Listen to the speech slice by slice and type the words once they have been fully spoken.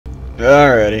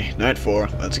Alrighty, night 4.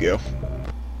 Let's go.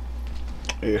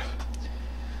 Yeah.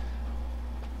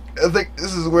 I think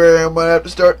this is where I might have to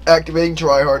start activating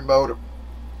tryhard mode,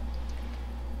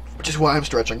 which is why I'm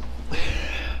stretching.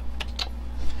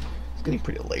 It's getting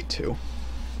pretty late too.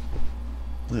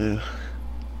 Yeah,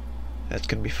 that's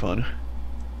gonna be fun.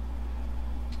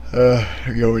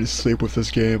 I'm going to sleep with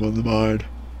this game on the mind.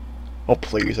 Oh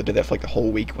please, I did that for like the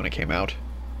whole week when it came out.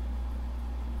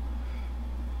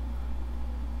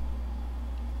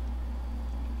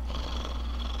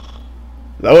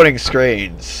 Loading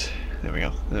screens. There we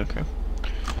go. Okay.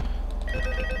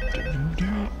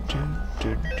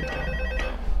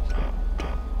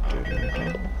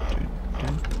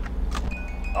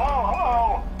 Oh,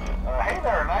 hello. Hey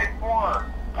there, night 4.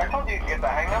 I told you to get the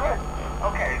hang of it.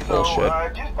 Okay, so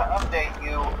just to update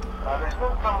you, there's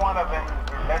been somewhat of an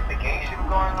investigation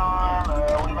going on.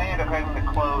 We may end up having to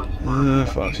close.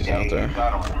 Foxy's out there.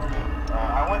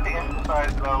 I want to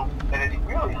emphasize, though, that it's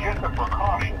really just a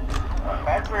precaution.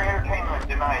 Fazbear Entertainment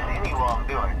denies any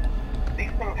wrongdoing.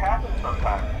 These things happen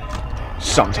sometimes.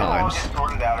 Sometimes.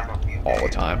 Sorted out in a few all the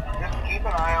days. time. Just keep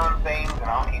an eye on things, and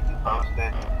I'll keep you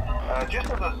posted. Just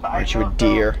as a side Aren't you a note,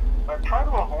 deer? though, try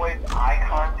to avoid eye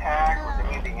contact with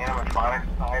any of the animatronics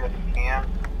side if you can.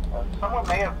 Someone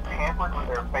may have tampered with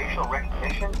their facial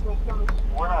recognition systems.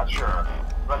 We're not sure.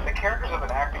 But the characters have been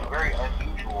acting very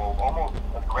unusual, almost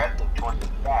aggressive towards the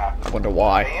staff. I wonder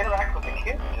why. They interact with the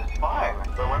kids just fine,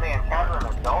 but when they encounter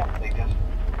an adult, they just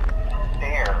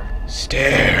stare.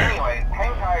 Stare. Anyway,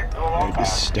 hang tight, it'll all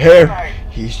pass. Stare.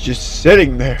 He's just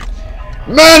sitting there,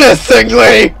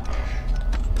 menacingly.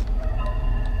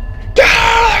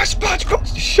 Ah,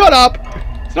 SpongeBob! Shut up!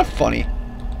 It's not funny.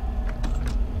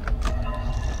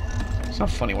 It's not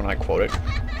funny when I quote it.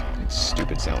 It's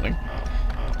stupid sounding.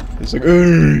 It's like,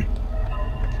 hey!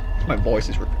 My voice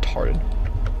is retarded.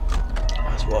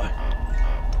 That's why.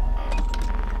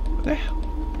 What the hell?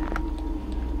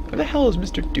 Where the hell is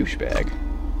Mr. Douchebag?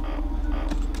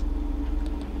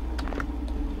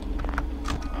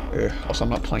 Also,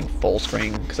 I'm not playing full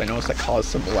screen because I noticed that caused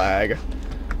some lag.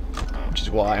 Which is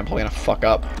why I'm probably gonna fuck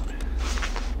up.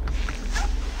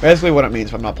 Basically what it means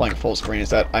if I'm not playing full screen is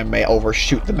that I may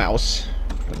overshoot the mouse.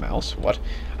 The mouse? What?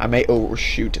 I may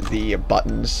overshoot the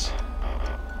buttons.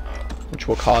 Which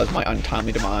will cause my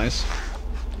untimely demise.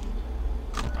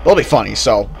 It'll be funny,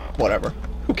 so whatever.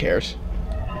 Who cares?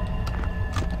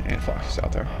 And Fox is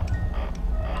out there.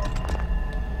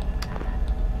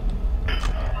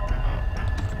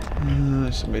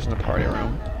 Somebody's in the party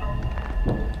room.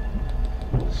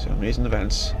 Somebody's in the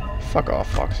vents. Fuck off,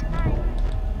 Foxy.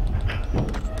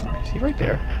 Is he right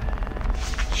there?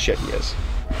 Shit, he is.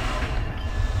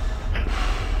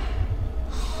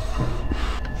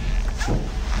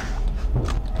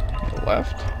 To the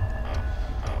left.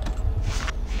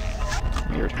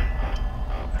 Weird.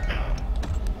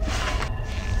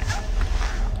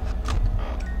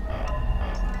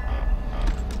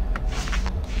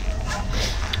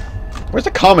 Where's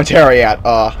the commentary at?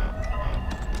 I'm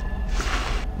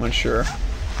unsure.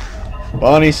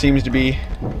 Bonnie seems to be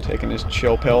taking his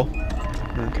chill pill.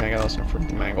 Okay, I gotta listen for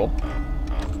the mangle.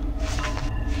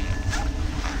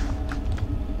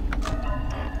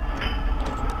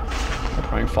 I'm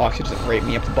praying Foxy doesn't rape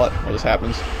me up the butt while this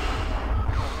happens.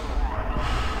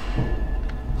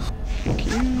 Thank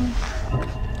you.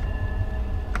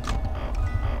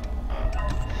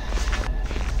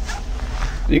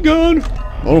 Is he gone?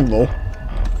 I don't know.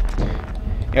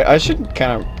 Yeah, I should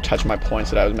kind of touch my points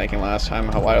that I was making last time,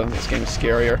 how I don't think this game is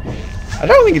scarier. I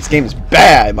don't think this game is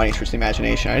bad by any stretch of the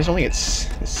imagination, I just don't think it's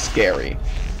scary.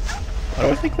 Why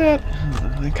do I think that?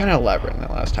 I kind of elaborated on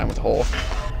that last time with the whole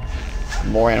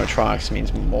more animatronics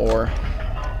means more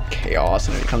chaos,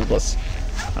 and it becomes less,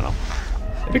 I don't know,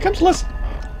 it becomes less, how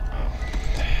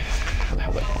the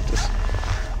hell do I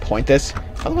point this?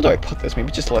 How the hell do I put this?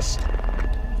 Maybe just less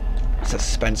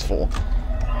suspenseful.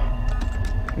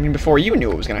 I mean, before you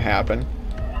knew it was gonna happen,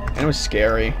 and it was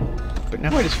scary, but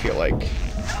now I just feel like, I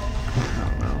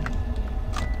don't know,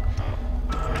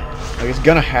 like it's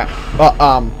gonna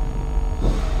happen.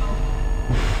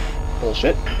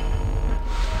 Bullshit.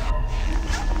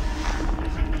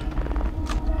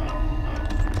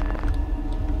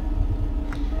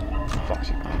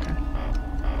 Foxy, okay.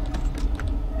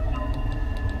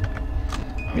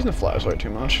 I'm using the flashlight too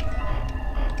much.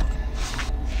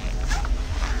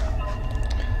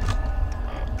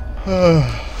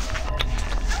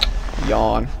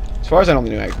 Yawn. As far as I know,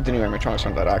 the new animatronics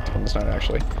aren't that active on this night,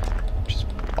 actually. Which is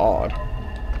odd.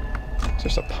 They're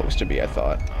supposed to be, I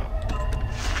thought.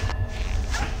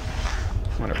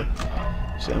 Whatever.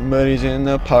 Somebody's in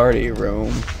the party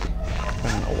room. I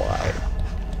don't know why.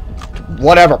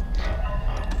 Whatever.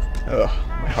 Ugh,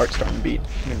 my heart's starting to beat.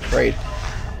 I'm getting afraid.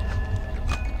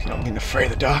 You know, I'm getting afraid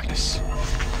of the darkness.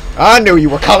 I knew you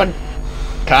were coming!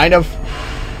 Kind of.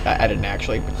 I didn't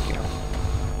actually, but, you know.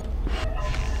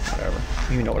 Whatever.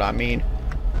 You know what I mean.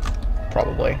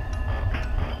 Probably.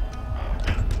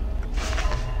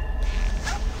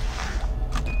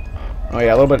 Oh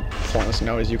yeah, a little bit pointless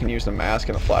note is you can use the mask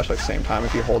and the flashlight at the same time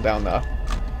if you hold down the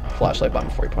flashlight button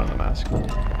before you put on the mask.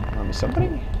 Is somebody?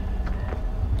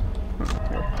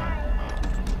 Here.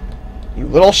 You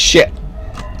little shit!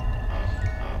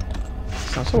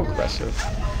 Sounds so aggressive.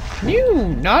 Can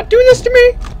you not do this to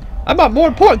me? I've got more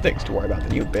important things to worry about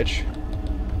than you, bitch.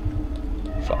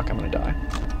 Fuck, I'm gonna die.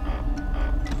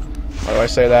 Why do I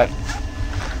say that?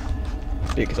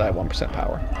 Because I have 1%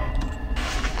 power.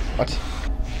 What?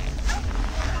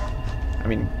 I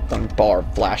mean, 1 bar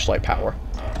of flashlight power.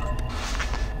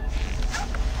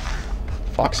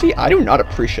 Foxy, I do not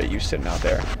appreciate you sitting out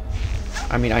there.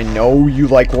 I mean, I know you,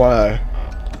 like, wanna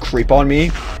creep on me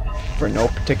for no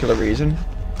particular reason,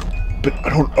 but I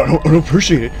don't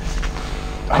appreciate it.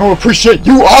 I don't appreciate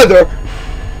you either!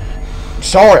 I'm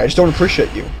sorry, I just don't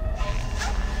appreciate you.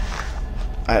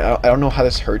 I don't know how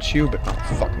this hurts you, but oh,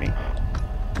 fuck me.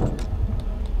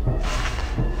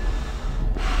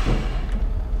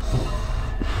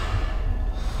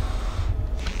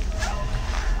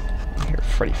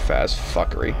 Freddy Faz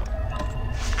fuckery.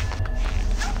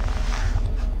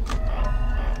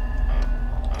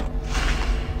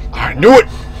 I knew it!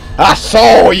 I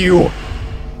saw you!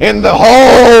 In the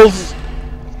holes!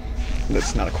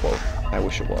 That's not a quote. I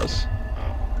wish it was.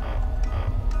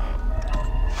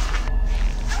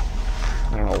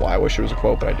 I don't know why I wish it was a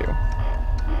quote, but I do.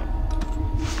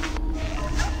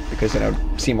 Because then it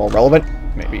would seem more relevant?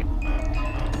 Maybe.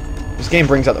 This game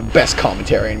brings out the best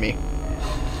commentary in me.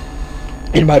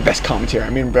 In my best commentary,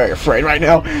 I'm even very afraid right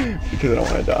now because I don't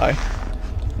want to die.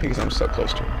 Because I'm so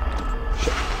close to it.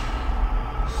 Shit.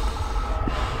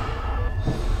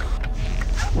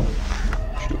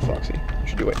 You should do it, Foxy. You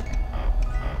should do it.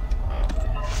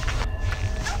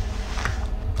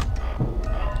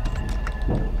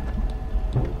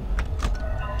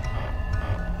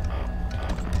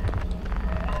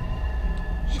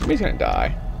 Somebody's gonna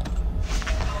die.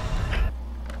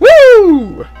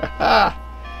 Woo!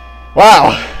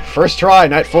 Wow, first try,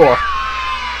 night 4.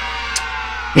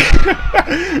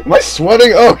 Am I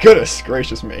sweating? Oh, goodness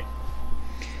gracious me.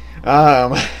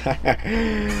 Don't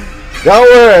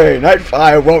worry, night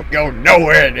 5 won't go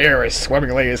nowhere near as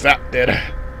swimmingly as that did.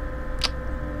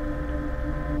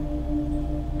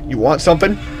 You want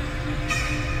something?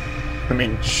 I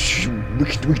mean, we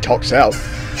can talk south.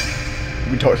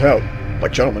 We can talk south,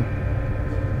 like gentlemen.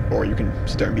 Or you can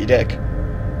sit there and be a dick.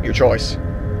 Your choice.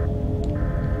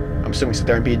 I'm assuming sit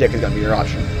there and be a dick is gonna be your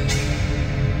option.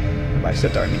 By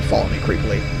sit there, I mean follow me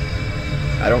creepily.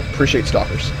 I don't appreciate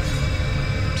stalkers.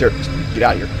 Seriously, get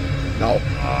out of here. No.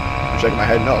 I'm shaking my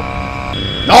head, no.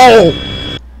 No!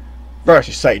 First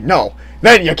you say no,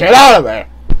 then you get out of there!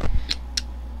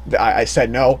 I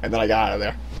said no, and then I got out of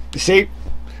there. You see?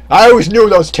 I always knew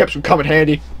those tips would come in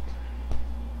handy.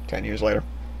 10 years later.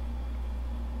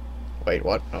 Wait,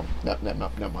 what? Oh,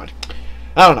 never mind.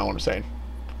 I don't know what I'm saying.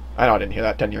 I know I didn't hear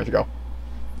that 10 years ago.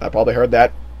 I probably heard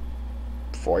that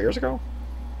 4 years ago?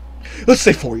 Let's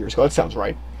say 4 years ago. That sounds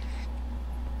right.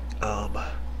 There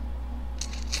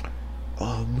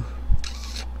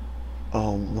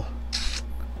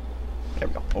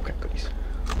we go. Okay, goodies.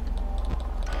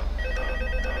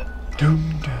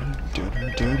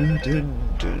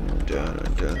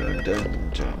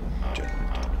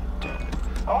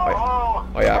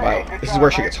 Oh yeah, hey, this is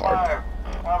where she gets hard.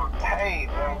 Hey,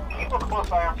 keep a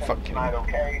close eye on things tonight,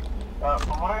 okay?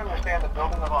 From what I understand, the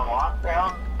building is on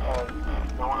lockdown.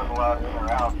 No one is allowed in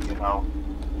or out, you know,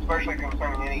 especially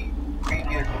concerning any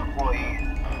previous employees.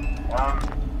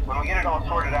 When we get it all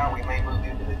sorted out, we may move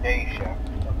you to the day shift.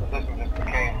 The position just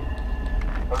became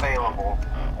available.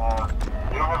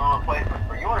 We don't have a replacement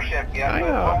for your shift yet,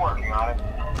 but we're working on it.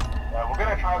 We're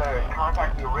going to try to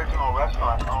contact the original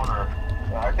restaurant owner.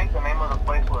 I think the name of the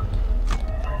place was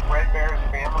Red Bear's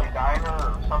Family Diner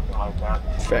or something like that.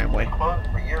 Family. It's closed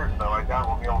for years, though. I doubt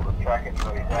we'll be able to track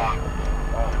anybody down.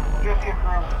 We'll just get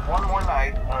through one more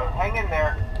night. Hang in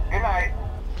there. Good night.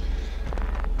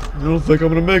 I don't think I'm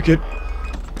gonna make it.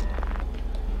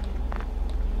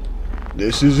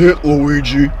 This is it,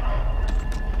 Luigi.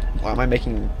 Why am I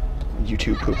making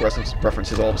YouTube poop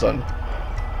references all of a sudden?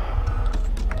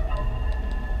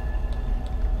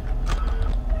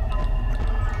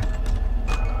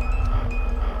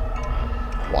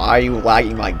 Why are you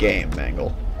lagging my game,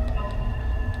 Mangle?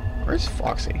 Where's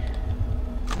Foxy?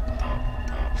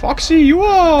 Foxy, you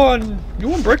on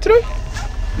break today?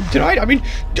 Tonight? I mean,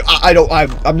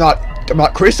 I'm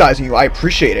not criticizing you. I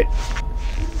appreciate it.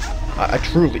 I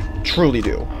truly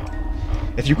do.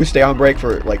 If you could stay on break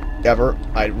for like ever,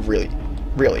 I'd really,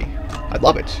 I'd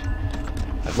love it.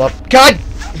 God.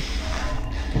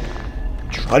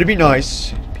 Try to be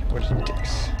nice. People are just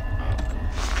dicks.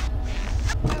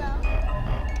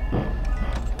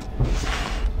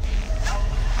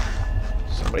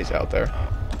 Somebody's out there.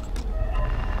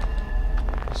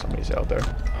 Somebody's out there.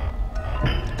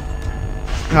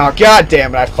 Oh, god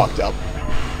damn it, I fucked up.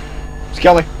 Just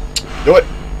kill me. Do it.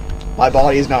 My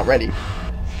body is not ready.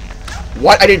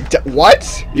 What? I didn't...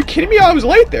 What? Are you kidding me? I was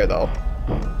late there, though.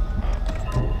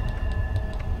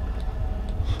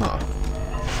 Huh.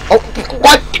 Oh,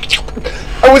 what?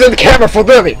 I was in the camera for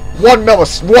literally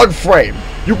 1 frame.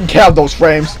 You can count those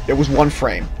frames. It was 1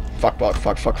 frame. Fuck.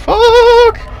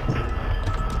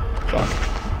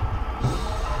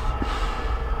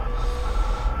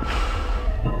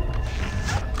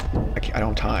 I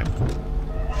don't have time.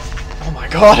 Oh my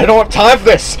god, I don't have time for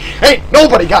this! Ain't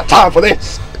nobody got time for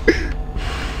this!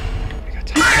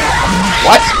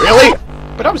 What? Really?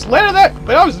 But I was later that...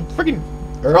 But I was freaking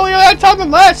earlier that time than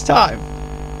last time!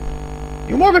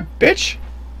 You more of a bitch?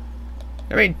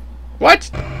 I mean, what?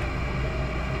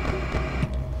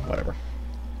 Whatever.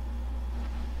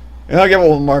 And I'll give it a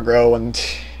little more go.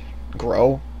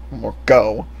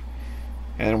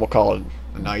 And we'll call it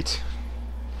a night.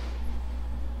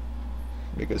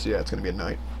 Because, yeah, it's gonna be a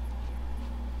night.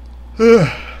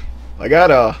 I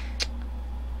got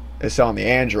this on the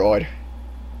Android.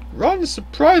 Runs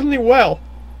surprisingly well.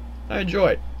 I enjoy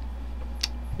it.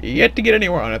 Yet to get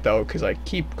anywhere on it though, because I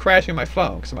keep crashing my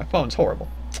phone, because my phone's horrible.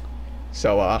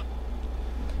 So,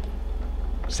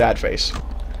 sad face.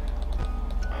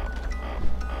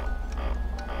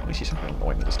 Let me see something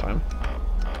annoying this time.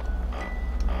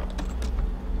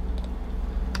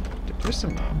 There's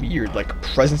some weird, like,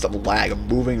 presence of lag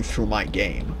moving through my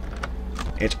game.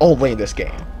 And it's only in this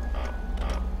game.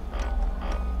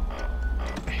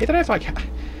 I hate that I have to, like,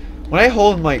 when I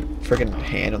hold my friggin'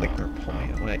 hand on the,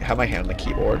 when I have my hand on the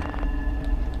keyboard,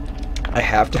 I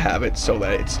have to have it so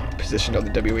that it's positioned on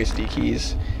the WASD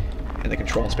keys and the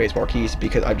control and spacebar keys,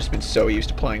 because I've just been so used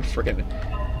to playing friggin'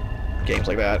 games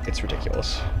like that. It's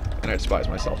ridiculous. And I despise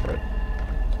myself for it.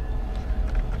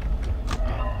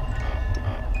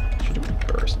 Should do a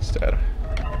burst instead.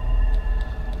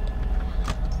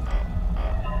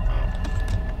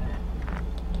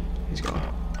 He's gone.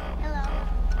 Hello.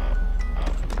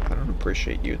 I don't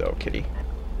appreciate you though, kitty.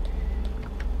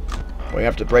 We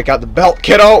have to break out the belt,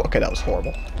 kiddo! Okay, that was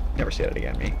horrible. Never say that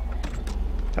again, me.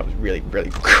 That was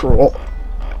really cruel.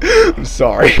 I'm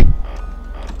sorry.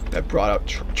 That brought out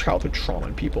childhood trauma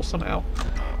in people somehow.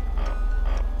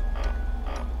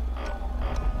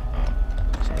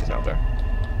 Somebody's out there.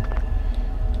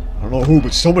 I don't know who,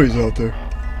 but somebody's out there.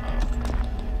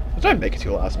 What did I make it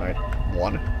to last night?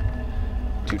 1.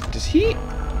 Dude, does he...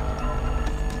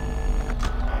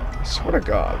 I swear to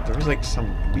God, there was like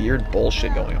some weird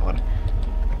bullshit going on.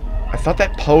 I thought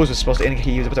that pose was supposed to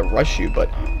indicate he was about to rush you,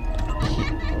 but he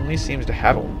only seems to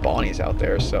have it when Bonnie's out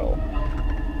there, so...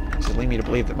 This is leading me to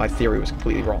believe that my theory was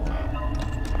completely wrong.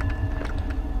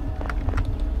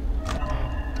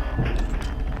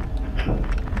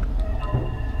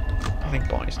 I think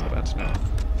Bonnie's in the vents now.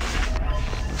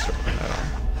 Let's start putting that on.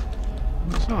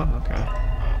 It's not, okay.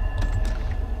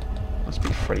 Must be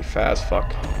Freddy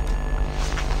Fazfuck.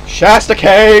 Shasta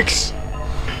cakes!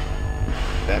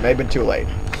 That may have been too late.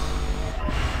 No,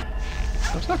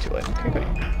 it's not too late. Okay, good.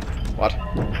 What?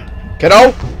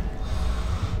 Kiddo!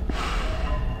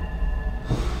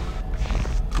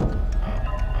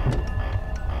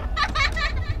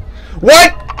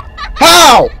 What?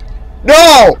 How?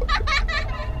 No!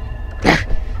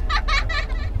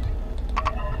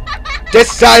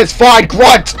 Dissatisfied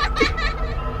grunt!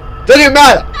 Doesn't even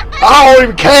matter! I don't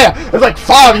even care! There's like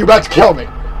 5 of you about to kill me!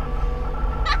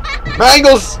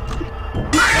 Mangles!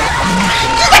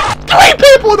 There's like 3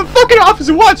 people in the fucking office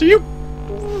at once! Are you...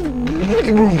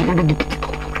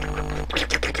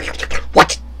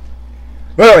 What?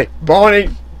 Really? Bonnie,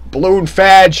 balloon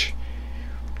fadge,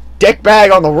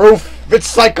 dickbag on the roof.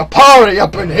 It's like a party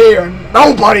up in here, and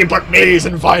nobody but me is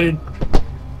invited.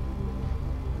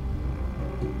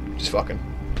 Just fucking.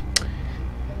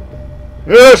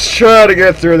 Let's try to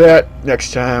get through that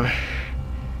next time.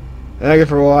 Thank you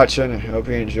for watching. I hope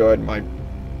you enjoyed my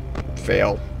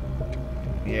fail.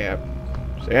 Yeah.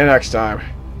 See you next time.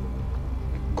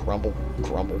 Grumble,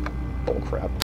 grumble, bullcrap.